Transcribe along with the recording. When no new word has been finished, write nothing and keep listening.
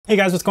Hey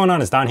guys, what's going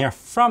on? It's Don here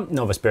from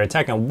Novaspirit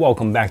Tech and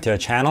welcome back to the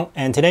channel.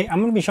 And today I'm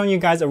going to be showing you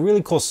guys a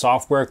really cool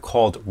software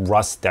called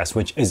RustDesk,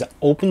 which is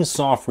open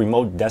source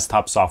remote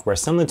desktop software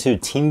similar to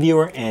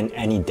TeamViewer and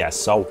AnyDesk.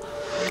 So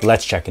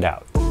let's check it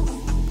out.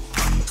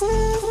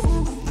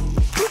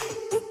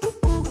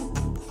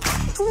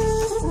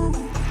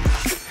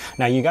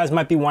 Now you guys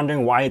might be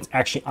wondering why it's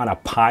actually on a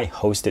Pi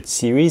hosted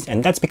series,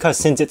 and that's because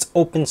since it's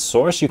open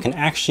source, you can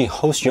actually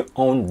host your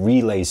own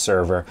relay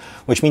server,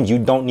 which means you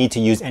don't need to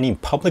use any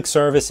public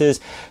services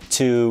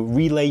to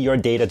relay your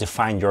data to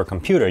find your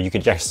computer. You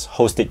could just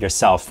host it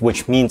yourself,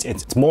 which means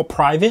it's more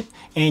private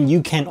and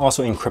you can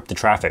also encrypt the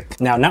traffic.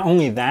 Now, not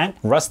only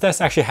that,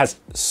 RustDesk actually has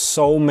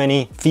so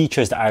many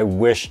features that I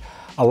wish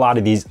a lot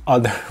of these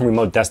other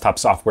remote desktop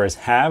softwares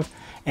have.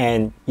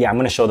 And yeah, I'm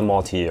going to show them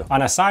all to you.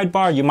 On a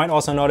sidebar, you might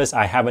also notice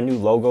I have a new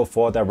logo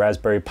for the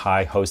Raspberry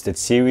Pi hosted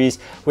series,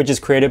 which is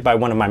created by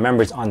one of my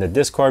members on the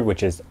Discord,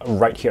 which is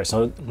right here.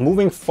 So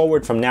moving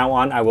forward from now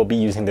on, I will be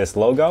using this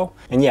logo.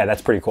 And yeah,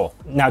 that's pretty cool.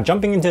 Now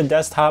jumping into the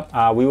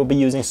desktop, we will be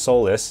using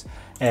Solus.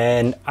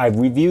 And I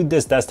reviewed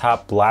this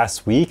desktop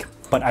last week,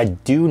 but I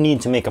do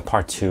need to make a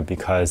part 2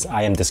 because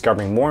I am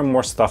discovering more and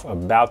more stuff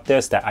about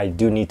this that I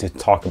do need to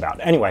talk about.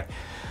 Anyway,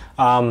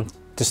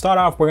 to start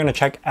off, we're going to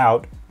check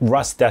out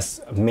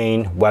RustDesk's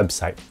main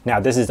website. Now,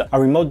 this is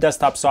a remote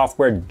desktop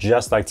software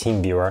just like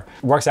TeamViewer.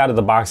 Works out of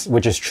the box,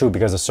 which is true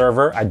because the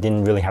server, I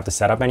didn't really have to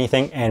set up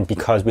anything. And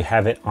because we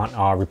have it on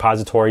our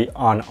repository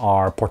on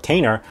our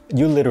Portainer,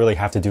 you literally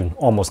have to do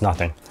almost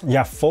nothing. You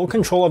have full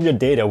control of your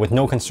data with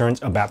no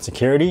concerns about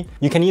security.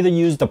 You can either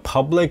use the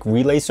public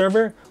relay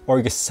server or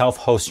you can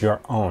self-host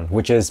your own,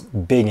 which is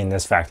big in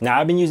this fact.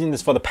 Now, I've been using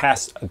this for the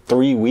past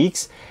 3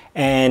 weeks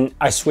and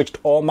I switched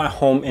all my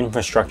home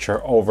infrastructure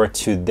over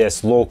to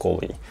this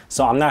locally.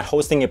 So I'm not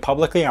hosting it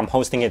publicly, I'm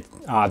hosting it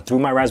through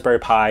my Raspberry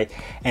Pi,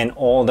 and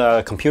all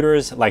the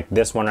computers like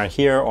this one right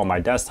here or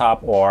my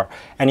desktop or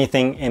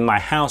anything in my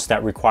house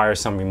that requires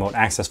some remote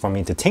access for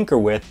me to tinker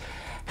with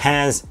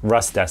has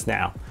RustDesk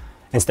now.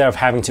 Instead of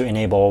having to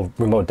enable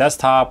remote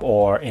desktop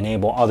or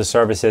enable other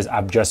services,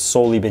 I've just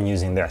solely been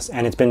using this.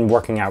 And it's been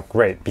working out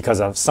great because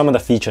of some of the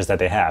features that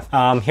they have.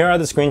 Here are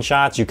the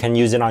screenshots. You can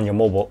use it on your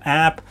mobile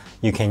app.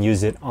 You can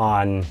use it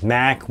on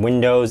Mac,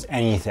 Windows,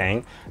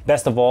 anything.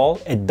 Best of all,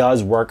 it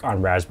does work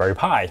on Raspberry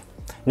Pi.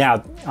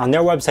 Now, on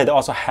their website, they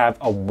also have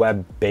a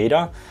web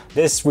beta.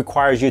 This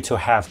requires you to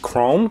have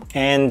Chrome,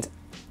 and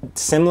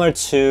similar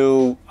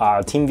to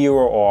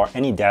TeamViewer or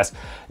AnyDesk,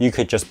 you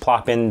could just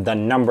plop in the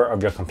number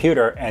of your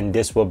computer and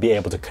this will be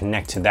able to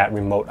connect to that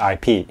remote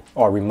IP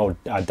or remote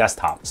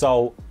desktop.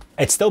 So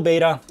it's still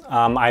beta.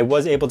 I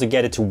was able to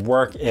get it to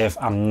work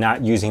if I'm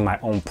not using my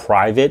own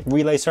private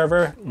relay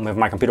server. If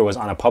my computer was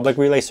on a public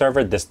relay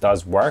server, this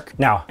does work.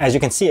 Now, as you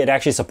can see, it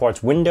actually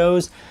supports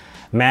Windows,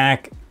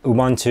 Mac,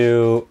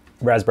 Ubuntu,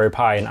 Raspberry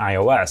Pi, and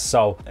iOS.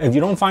 So if you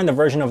don't find the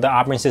version of the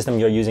operating system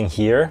you're using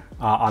here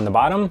on the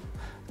bottom,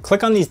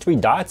 click on these 3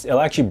 dots, it'll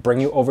actually bring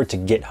you over to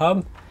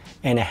GitHub,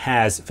 and it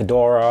has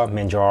Fedora,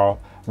 Manjaro,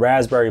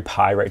 Raspberry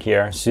Pi right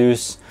here,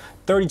 SUSE,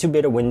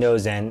 32-bit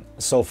Windows, and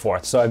so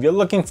forth. So if you're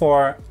looking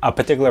for a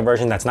particular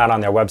version that's not on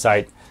their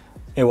website,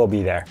 it will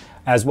be there,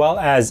 as well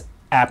as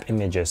app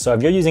images. So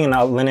if you're using a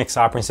Linux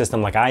operating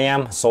system like I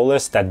am,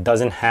 Solus, that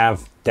doesn't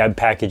have deb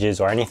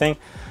packages or anything,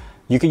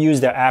 you can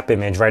use the app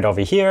image right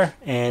over here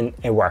and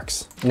it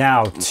works.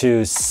 Now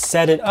to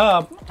set it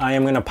up, I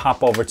am gonna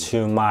pop over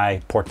to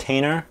my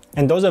Portainer.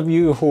 And those of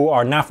you who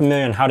are not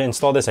familiar on how to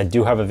install this, I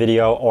do have a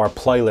video or a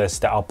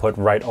playlist that I'll put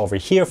right over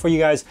here for you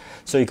guys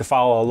so you can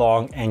follow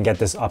along and get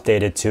this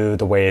updated to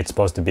the way it's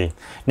supposed to be.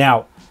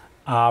 Now,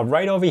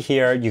 right over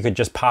here, you could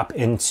just pop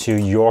into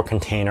your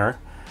container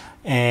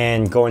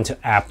and go into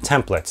app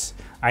templates.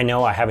 I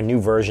know I have a new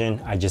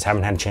version, I just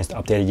haven't had a chance to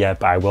update it yet,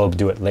 but I will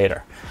do it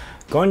later.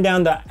 Going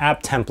down the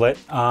app template,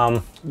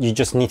 you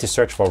just need to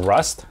search for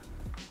Rust,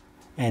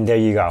 and there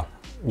you go,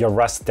 your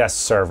RustDesk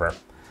server.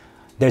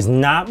 There's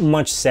not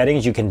much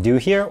settings you can do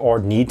here or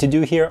need to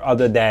do here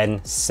other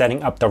than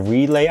setting up the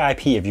relay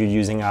IP if you're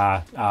using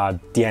a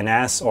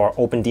DNS or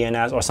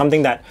OpenDNS or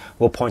something that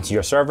will point to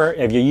your server.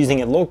 If you're using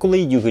it locally,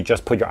 you could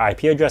just put your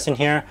IP address in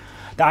here.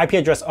 The IP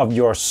address of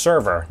your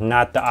server,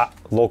 not the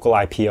local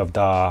IP of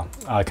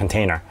the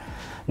container.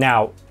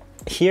 Now,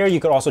 here you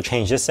could also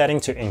change this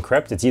setting to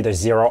encrypt. It's either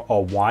 0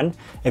 or 1.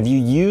 If you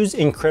use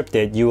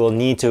encrypted, you will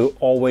need to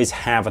always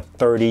have a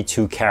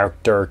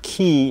 32-character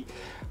key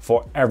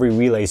for every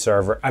relay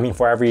server,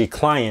 for every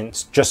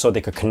client, just so they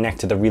could connect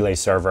to the relay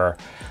server.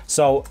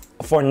 So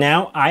for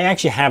now, I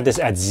actually have this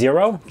at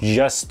 0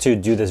 just to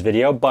do this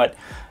video, but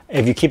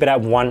if you keep it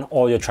at 1,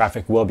 all your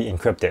traffic will be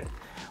encrypted.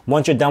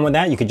 Once you're done with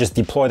that, you could just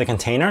deploy the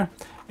container.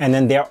 And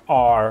then there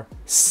are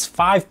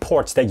 5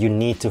 ports that you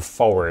need to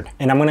forward.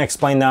 And I'm gonna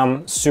explain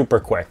them super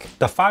quick.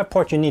 The 5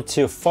 ports you need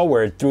to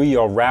forward through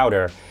your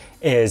router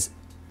is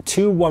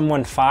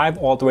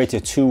 2115 all the way to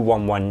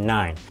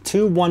 2119.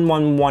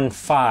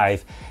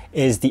 21115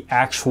 is the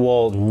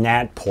actual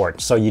NAT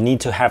port. So you need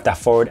to have that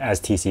forward as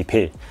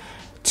TCP.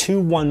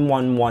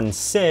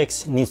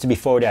 21116 needs to be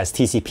forwarded as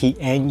TCP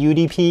and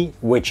UDP,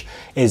 which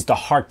is the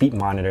heartbeat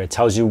monitor. It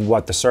tells you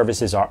what the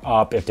services are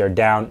up, if they're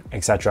down,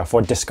 etc.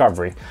 for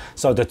discovery.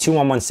 So the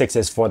 2116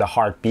 is for the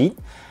heartbeat.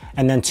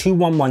 And then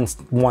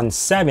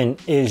 21117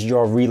 is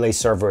your relay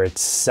server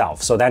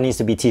itself. So that needs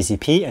to be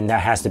TCP and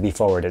that has to be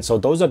forwarded. So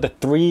those are the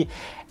three,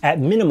 at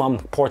minimum,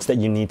 ports that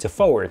you need to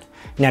forward.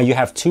 Now you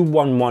have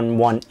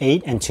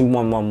 21118 and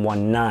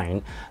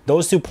 21119.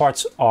 Those two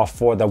ports are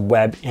for the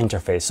web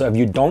interface. So if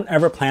you don't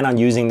ever plan on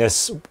using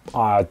this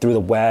through the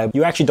web,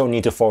 you actually don't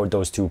need to forward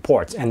those two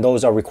ports, and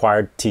those are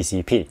required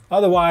TCP.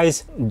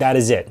 Otherwise, that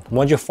is it.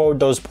 Once you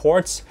forward those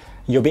ports,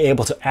 you'll be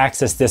able to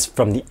access this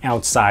from the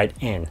outside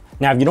in.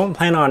 Now, if you don't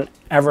plan on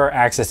ever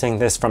accessing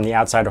this from the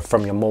outside or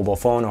from your mobile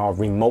phone or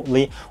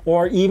remotely,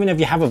 or even if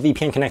you have a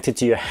VPN connected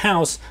to your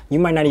house, you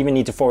might not even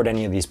need to forward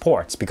any of these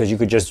ports because you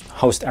could just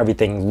host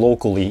everything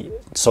locally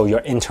so your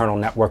internal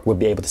network would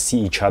be able to see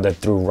each other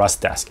through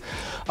RustDesk.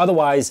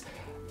 Otherwise,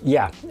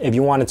 yeah, if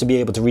you wanted to be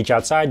able to reach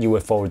outside, you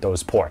would forward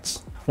those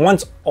ports.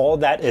 Once all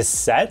that is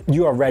set,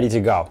 you are ready to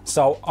go.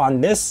 So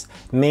on this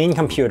main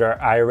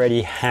computer, I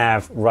already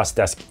have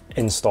RustDesk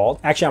installed.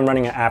 Actually, I'm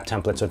running an app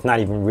template, so it's not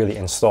even really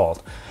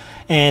installed.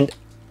 And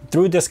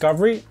through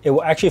discovery, it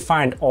will actually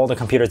find all the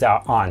computers that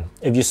are on.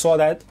 If you saw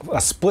that a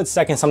split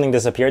second something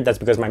disappeared, that's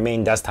because my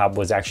main desktop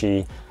was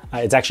actually,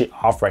 it's actually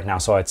off right now,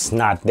 so it's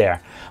not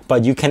there.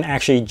 But you can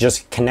actually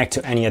just connect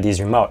to any of these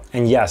remote.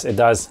 And yes, it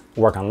does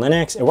work on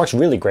Linux. It works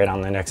really great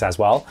on Linux as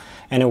well.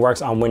 And it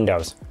works on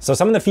Windows. So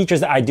some of the features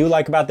that I do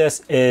like about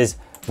this is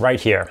right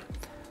here.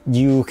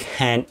 You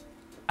can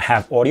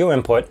have audio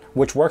input,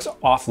 which works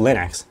off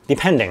Linux,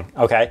 depending,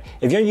 okay?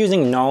 If you're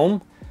using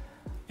GNOME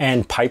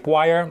and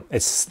Pipewire,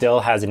 it still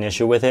has an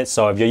issue with it.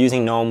 So if you're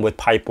using GNOME with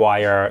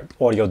Pipewire,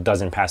 audio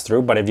doesn't pass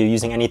through. But if you're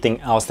using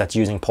anything else that's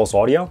using Pulse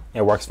Audio,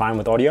 it works fine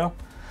with audio.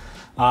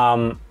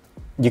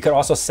 You could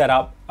also set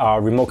up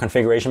remote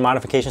configuration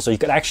modification. So you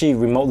could actually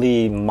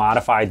remotely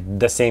modify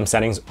the same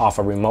settings off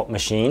a remote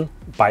machine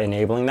by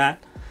enabling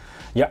that.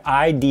 Your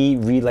ID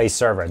relay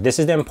server. This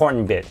is the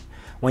important bit.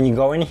 When you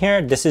go in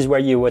here, this is where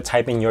you would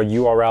type in your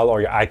URL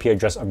or your IP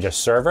address of your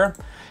server.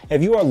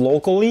 If you are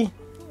locally,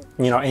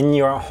 in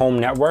your home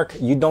network,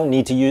 you don't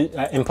need to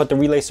input the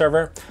relay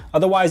server.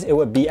 Otherwise, it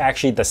would be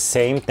actually the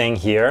same thing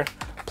here,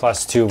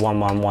 plus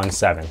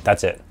 21117.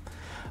 That's it.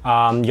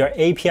 Your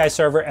API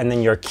server and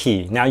then your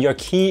key. Now your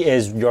key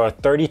is your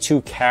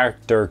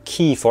 32-character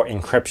key for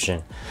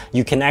encryption.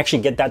 You can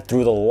actually get that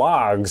through the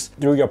logs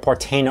through your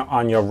Portainer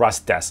on your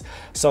RustDesk.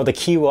 So the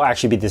key will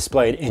actually be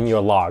displayed in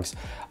your logs.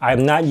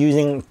 I'm not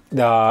using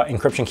the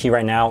encryption key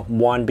right now.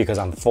 One, because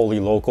I'm fully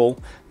local.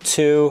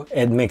 Two,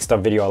 it makes the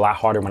video a lot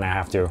harder when I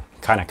have to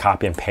kind of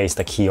copy and paste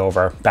the key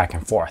over back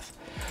and forth.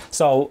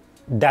 So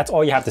that's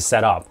all you have to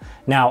set up.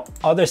 Now,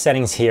 other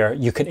settings here,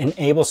 you could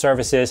enable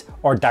services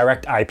or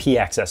direct IP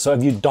access. So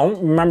if you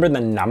don't remember the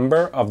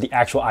number of the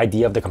actual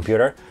ID of the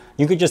computer,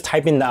 you could just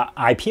type in the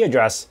IP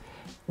address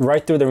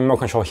right through the remote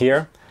control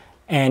here,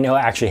 and it'll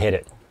actually hit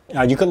it.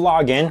 You could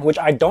log in, which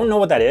I don't know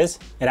what that is.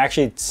 It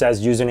actually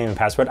says username and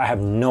password. I have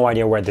no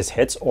idea where this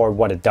hits or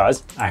what it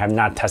does. I have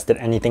not tested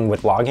anything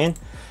with login,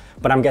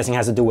 but I'm guessing it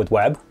has to do with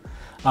web.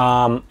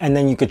 And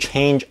then you could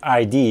change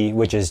ID,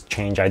 which is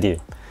change ID.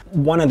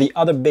 One of the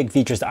other big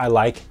features that I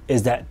like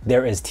is that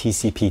there is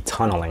TCP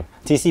tunneling.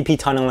 TCP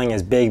tunneling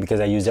is big because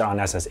I use it on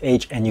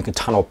SSH, and you can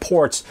tunnel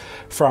ports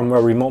from a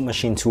remote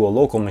machine to a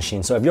local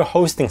machine. So if you're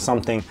hosting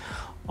something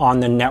on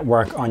the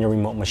network on your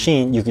remote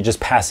machine, you could just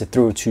pass it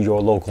through to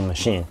your local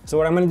machine. So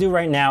what I'm going to do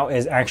right now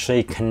is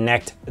actually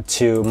connect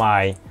to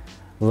my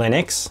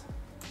Linux,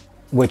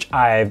 which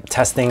I'm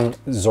testing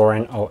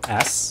Zorin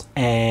OS,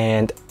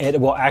 and it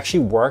will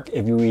actually work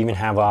if you even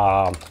have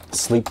a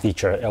sleep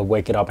feature. It'll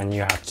wake it up and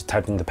you have to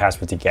type in the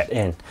password to get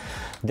in.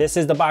 This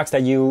is the box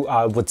that you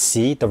would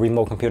see. The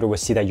remote computer would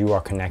see that you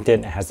are connected.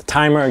 It has the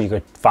timer. You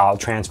could file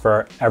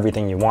transfer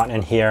everything you want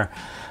in here.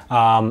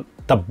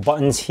 The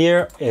buttons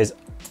here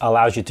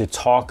allows you to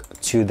talk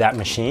to that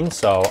machine.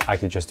 So I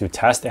could just do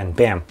test and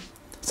bam,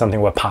 something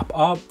will pop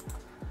up.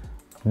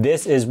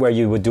 This is where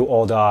you would do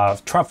all the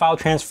file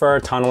transfer,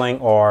 tunneling,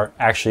 or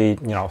actually,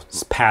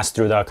 pass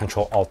through the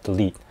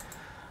Control-Alt-Delete.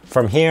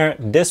 From here,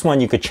 this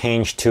one you could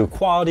change to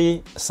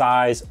quality,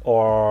 size,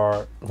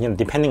 or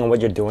depending on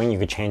what you're doing, you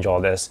could change all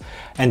this.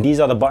 And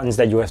these are the buttons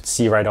that you have to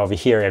see right over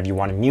here. If you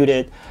want to mute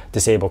it,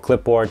 disable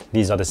clipboard,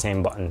 these are the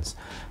same buttons.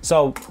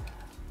 So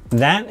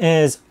that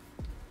is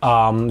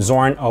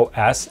Zorin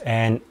OS,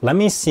 and let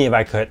me see if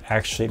I could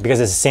actually, because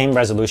it's the same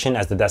resolution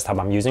as the desktop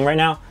I'm using right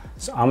now,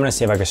 so I'm gonna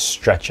see if I could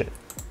stretch it.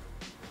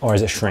 Or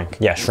is it shrink?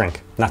 Yeah,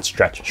 shrink, not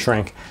stretch,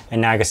 shrink.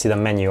 And now I can see the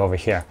menu over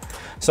here.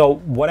 So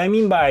what I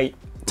mean by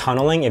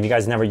tunneling, if you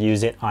guys never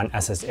use it on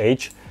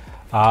SSH,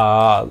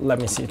 let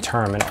me see,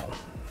 terminal.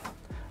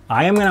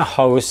 I am gonna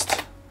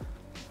host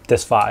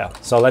this file.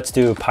 So let's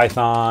do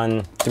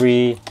Python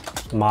 3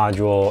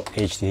 module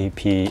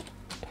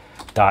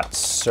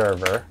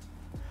http.server.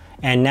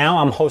 And now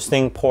I'm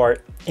hosting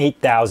port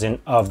 8000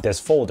 of this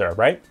folder,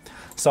 right?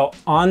 So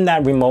on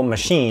that remote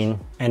machine,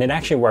 and it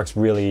actually works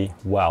really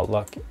well.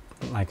 Look,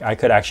 like I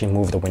could actually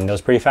move the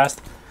windows pretty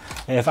fast.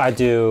 If I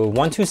do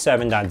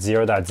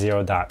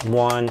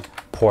 127.0.0.1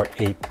 port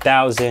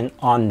 8000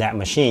 on that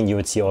machine, you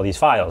would see all these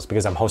files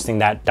because I'm hosting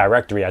that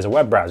directory as a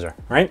web browser,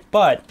 right?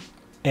 But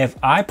if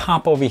I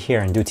pop over here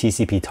and do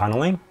TCP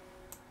tunneling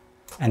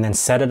and then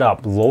set it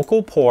up,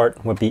 local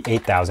port would be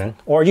 8000,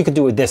 or you could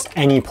do this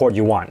any port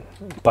you want,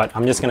 but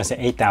I'm just gonna say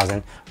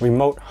 8000.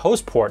 Remote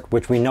host port,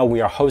 which we know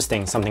we are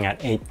hosting something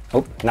at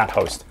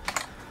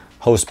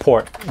host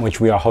port,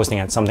 which we are hosting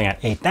at something at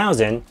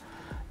 8000,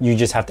 you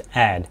just have to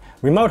add.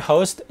 Remote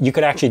host, you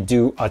could actually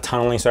do a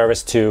tunneling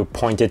service to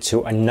point it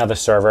to another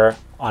server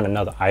on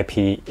another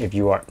IP if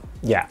you are,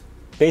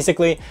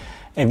 basically,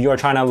 if you are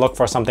trying to look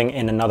for something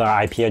in another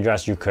IP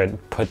address, you could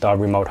put the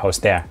remote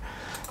host there.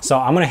 So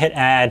I'm gonna hit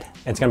add,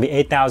 it's gonna be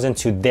 8000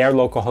 to their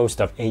local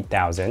host of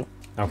 8000,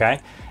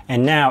 okay?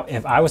 And now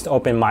if I was to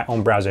open my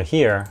own browser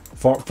here,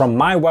 from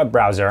my web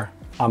browser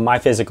on my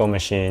physical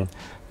machine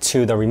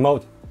to the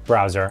remote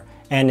browser,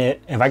 and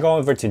if I go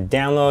over to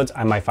downloads,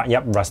 I might find,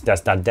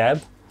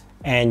 rustdesk.deb,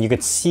 and you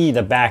could see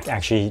the back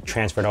actually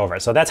transferred over.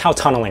 So that's how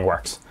tunneling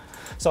works.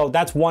 So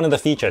that's one of the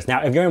features.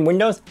 Now, if you're in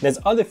Windows, there's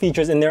other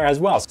features in there as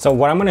well. So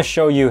what I'm gonna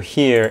show you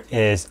here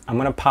is I'm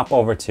gonna pop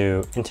over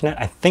to internet.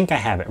 I think I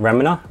have it,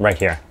 Remina, right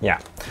here, yeah.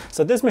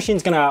 So this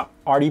machine's gonna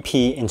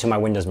RDP into my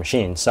Windows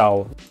machine.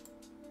 So,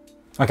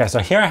 okay, so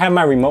here I have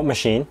my remote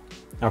machine,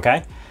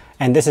 okay?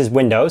 And this is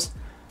Windows,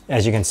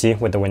 as you can see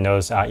with the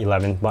Windows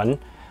 11 button.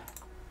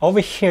 Over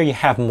here, you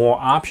have more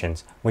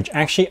options, which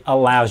actually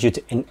allows you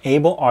to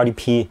enable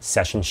RDP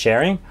session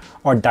sharing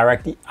or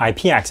direct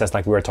IP access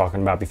like we were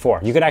talking about before.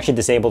 You could actually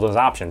disable those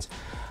options.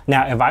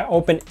 Now, if I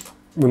open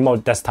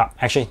remote desktop,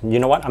 actually, you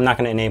know what? I'm not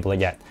gonna enable it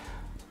yet.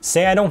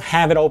 Say I don't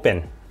have it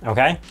open,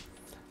 okay?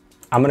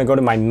 I'm gonna go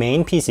to my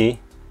main PC,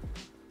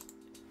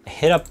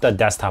 hit up the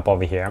desktop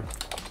over here,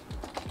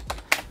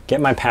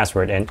 get my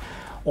password in.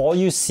 All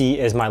you see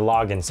is my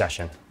login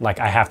session.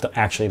 Like I have to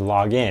actually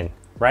log in,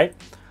 right?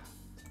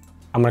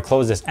 I'm gonna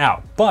close this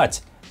out.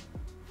 But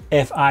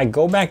if I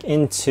go back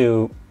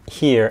into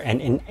here and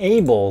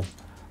enable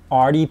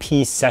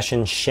RDP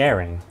session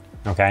sharing,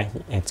 okay,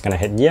 it's gonna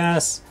hit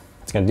yes,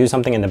 it's gonna do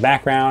something in the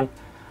background,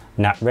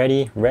 not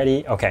ready,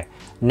 ready, okay.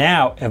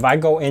 Now, if I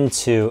go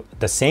into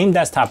the same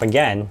desktop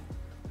again,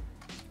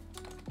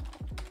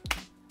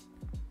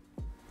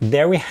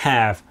 there we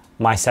have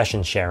my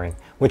session sharing,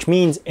 which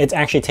means it's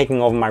actually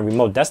taking over my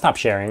remote desktop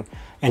sharing,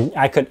 and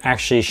I could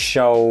actually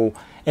show,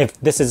 if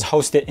this is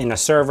hosted in a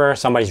server,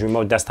 somebody's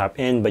remote desktop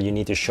in, but you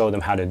need to show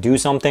them how to do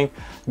something,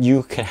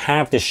 you could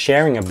have the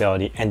sharing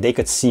ability and they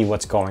could see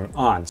what's going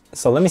on.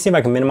 So let me see if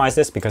I can minimize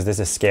this because this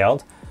is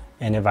scaled.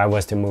 And if I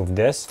was to move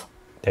this,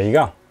 there you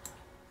go.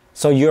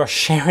 So you're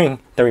sharing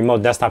the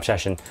remote desktop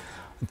session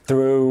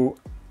through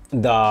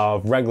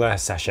the regular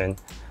session.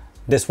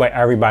 This way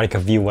everybody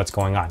could view what's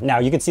going on. Now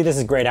you can see this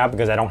is grayed out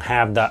because I don't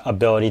have the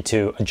ability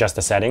to adjust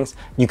the settings.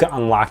 You can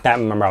unlock that.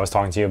 Remember I was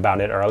talking to you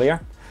about it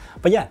earlier.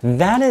 But yeah,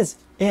 that is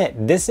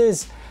it. This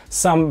is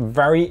some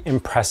very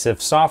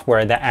impressive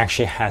software that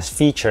actually has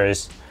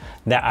features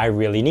that I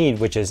really need,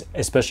 which is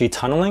especially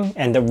tunneling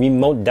and the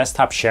remote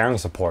desktop sharing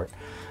support.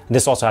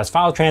 This also has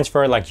file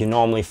transfer like you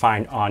normally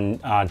find on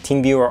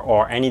TeamViewer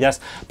or AnyDesk.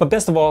 But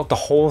best of all, the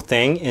whole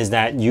thing is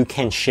that you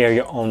can share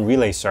your own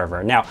relay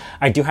server. Now,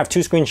 I do have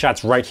two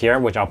screenshots right here,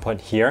 which I'll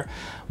put here.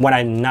 When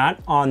I'm not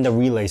on the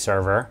relay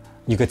server,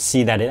 you could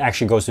see that it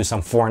actually goes to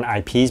some foreign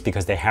IPs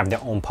because they have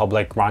their own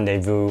public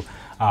rendezvous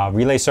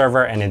relay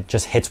server, and it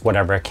just hits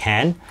whatever it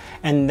can.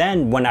 And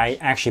then when I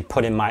actually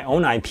put in my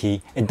own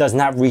IP, it does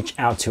not reach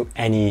out to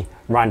any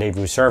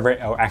rendezvous server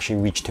or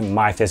actually reach to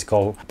my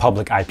physical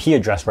public IP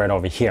address right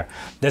over here.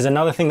 There's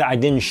another thing that I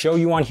didn't show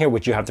you on here,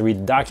 which you have to read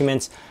the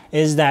documents,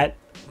 is that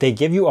they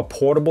give you a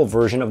portable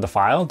version of the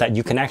file that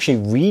you can actually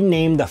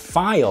rename the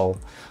file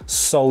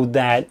so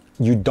that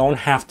you don't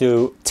have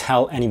to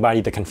tell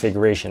anybody the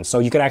configuration. So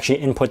you could actually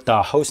input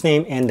the host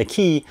name and the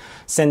key,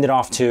 send it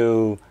off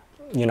to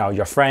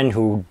your friend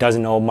who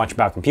doesn't know much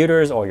about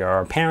computers or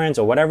your parents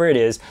or whatever it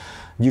is.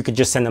 You could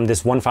just send them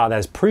this one file that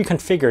is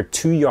pre-configured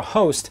to your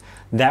host.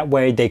 That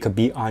way they could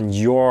be on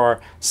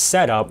your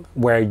setup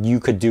where you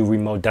could do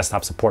remote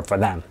desktop support for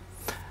them.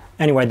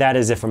 Anyway, that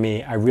is it for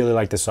me. I really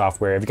like the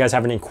software. If you guys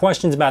have any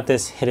questions about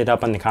this, hit it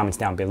up in the comments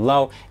down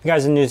below. If you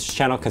guys are new to this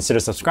channel, consider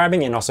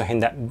subscribing and also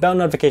hitting that bell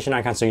notification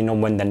icon so you know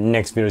when the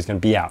next video is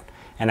going to be out.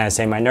 And as I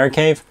say in my nerd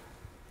cave,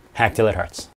 hack till it hurts.